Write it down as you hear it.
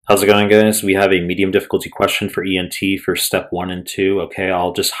How's it going, guys? We have a medium difficulty question for ENT for step 1 and 2. Okay,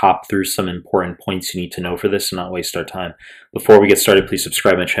 I'll just hop through some important points you need to know for this and not waste our time. Before we get started, please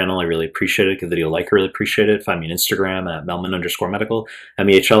subscribe to my channel. I really appreciate it. Give the video a like. I really appreciate it. Find me on Instagram at melman_medical,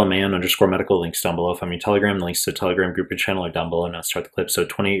 MEHLMAN_medical. Links down below. Find me on Telegram. The links to the Telegram group and channel are down below. Now start the clip. So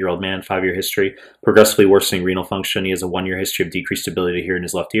 28-year-old man, 5-year history, progressively worsening renal function. He has a 1-year history of decreased ability to hear in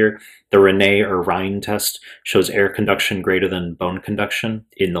his left ear. The Rene or Rhine test shows air conduction greater than bone conduction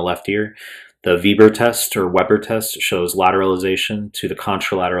in the left ear. The Weber test or Weber test shows lateralization to the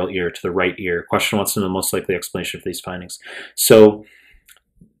contralateral ear, to the right ear. Question: what's the most likely explanation for these findings? So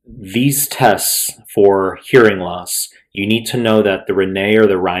these tests for hearing loss, you need to know that the Rene or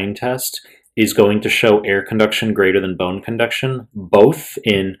the Rhine test is going to show air conduction greater than bone conduction, both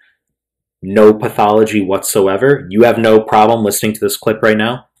in no pathology whatsoever. You have no problem listening to this clip right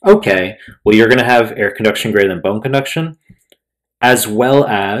now? Okay, well, you're going to have air conduction greater than bone conduction, as well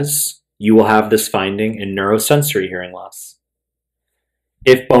as you will have this finding in neurosensory hearing loss.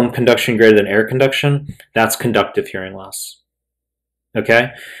 If bone conduction greater than air conduction, that's conductive hearing loss.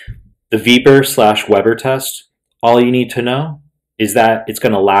 Okay? The Weber/Weber test, all you need to know is that it's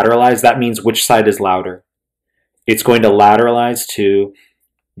going to lateralize. That means which side is louder. It's going to lateralize to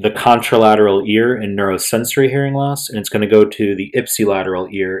the contralateral ear in neurosensory hearing loss, and it's going to go to the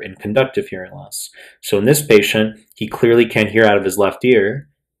ipsilateral ear in conductive hearing loss. So in this patient, he clearly can't hear out of his left ear.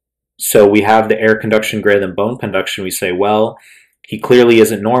 So we have the air conduction greater than bone conduction. We say, well, he clearly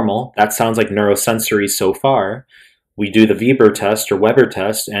isn't normal. That sounds like neurosensory so far. We do the Weber test or Weber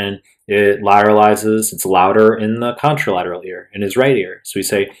test, and it lateralizes. It's louder in the contralateral ear, in his right ear. So we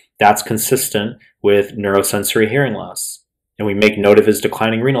say that's consistent with neurosensory hearing loss. And we make note of his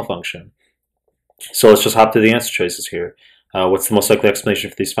declining renal function. So let's just hop to the answer choices here. What's the most likely explanation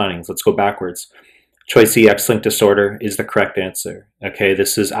for these findings? Let's go backwards. Choice E, X-linked disorder, is the correct answer. Okay,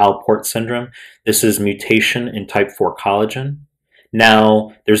 this is Alport syndrome. This is mutation in type 4 collagen.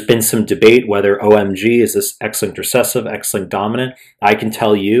 Now, there's been some debate whether OMG, is this X-linked recessive, X-linked dominant? I can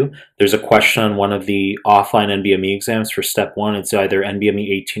tell you there's a question on one of the offline NBME exams for step 1. It's either NBME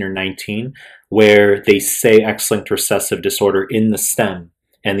 18 or 19, where they say X-linked recessive disorder in the stem,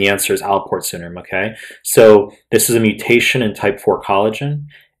 and the answer is Alport syndrome, okay? So this is a mutation in type 4 collagen,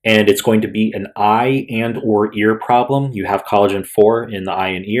 and it's going to be an eye and or ear problem. You have collagen 4 in the eye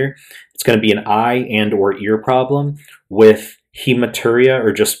and ear. It's going to be an eye and or ear problem with hematuria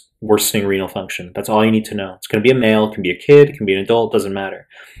or just worsening renal function. That's all you need to know. It's going to be a male, it can be a kid, it can be an adult, doesn't matter.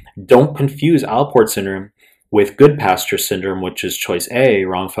 Don't confuse Alport syndrome with Goodpasture syndrome, which is choice A,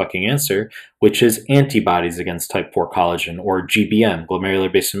 wrong fucking answer, which is antibodies against type 4 collagen, or GBM,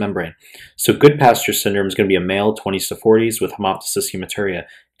 glomerular basement membrane. So Goodpasture syndrome is going to be a male, 20s to 40s, with hemoptysis hematuria.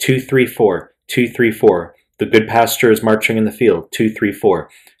 234, 234. The Goodpasture is marching in the field. 234.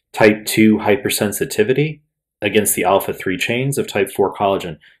 Type 2 hypersensitivity against the alpha-3 chains of type 4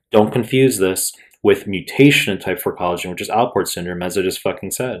 collagen. Don't confuse this with mutation in type 4 collagen, which is Alport syndrome, as I just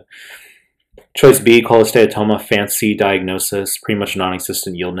fucking said. Choice B, cholesteatoma, fancy diagnosis, pretty much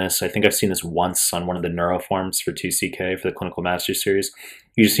non-existent yieldness. I think I've seen this once on one of the neuroforms for 2CK for the Clinical Master Series.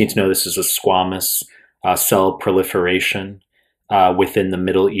 You just need to know this is a squamous cell proliferation within the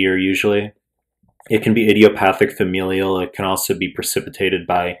middle ear usually. It can be idiopathic familial. It can also be precipitated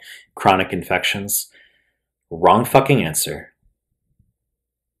by chronic infections. Wrong fucking answer.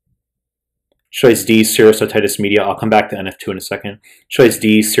 Choice D, serous otitis media. I'll come back to NF2 in a second. Choice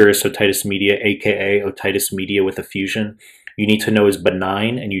D, serous otitis media, aka otitis media with effusion. You need to know is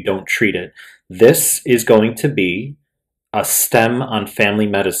benign and you don't treat it. This is going to be a stem on family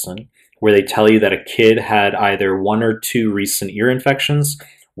medicine where they tell you that a kid had either 1 or 2 recent ear infections,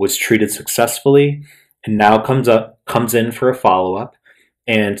 was treated successfully, and now comes in for a follow-up,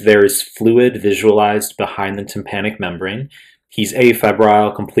 and there is fluid visualized behind the tympanic membrane. He's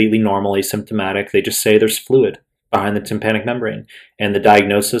afebrile, completely normal, asymptomatic. They just say there's fluid behind the tympanic membrane. And the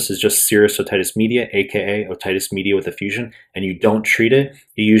diagnosis is just serous otitis media, aka otitis media with effusion, and you don't treat it.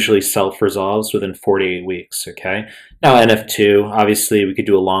 It usually self-resolves within 4 to 8 weeks, okay? Now NF2, obviously we could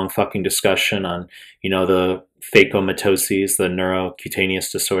do a long fucking discussion on, the phacomatoses, the neurocutaneous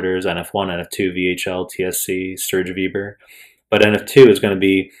disorders, NF1, NF2, VHL, TSC, Sturge-Weber. But NF2 is going to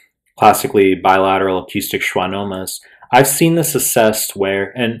be classically bilateral acoustic schwannomas. I've seen this assessed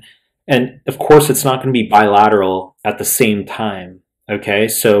where, and of course it's not going to be bilateral at the same time, okay?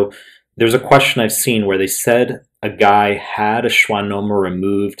 So there's a question I've seen where they said a guy had a schwannoma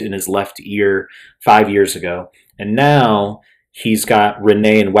removed in his left ear 5 years ago, and now he's got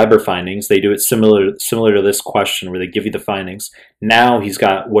Rene and Weber findings. They do it similar to this question where they give you the findings. Now he's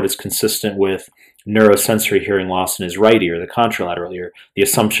got what is consistent with neurosensory hearing loss in his right ear, the contralateral ear. The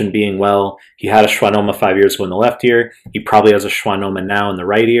assumption being, well, he had a schwannoma 5 years ago in the left ear. He probably has a schwannoma now in the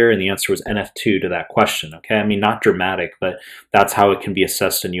right ear. And the answer was NF2 to that question. Okay. I mean, not dramatic, but that's how it can be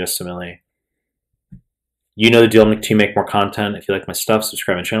assessed in USMLE. You know the deal. To make more content. If you like my stuff,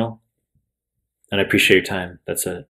 subscribe my channel. And I appreciate your time. That's it.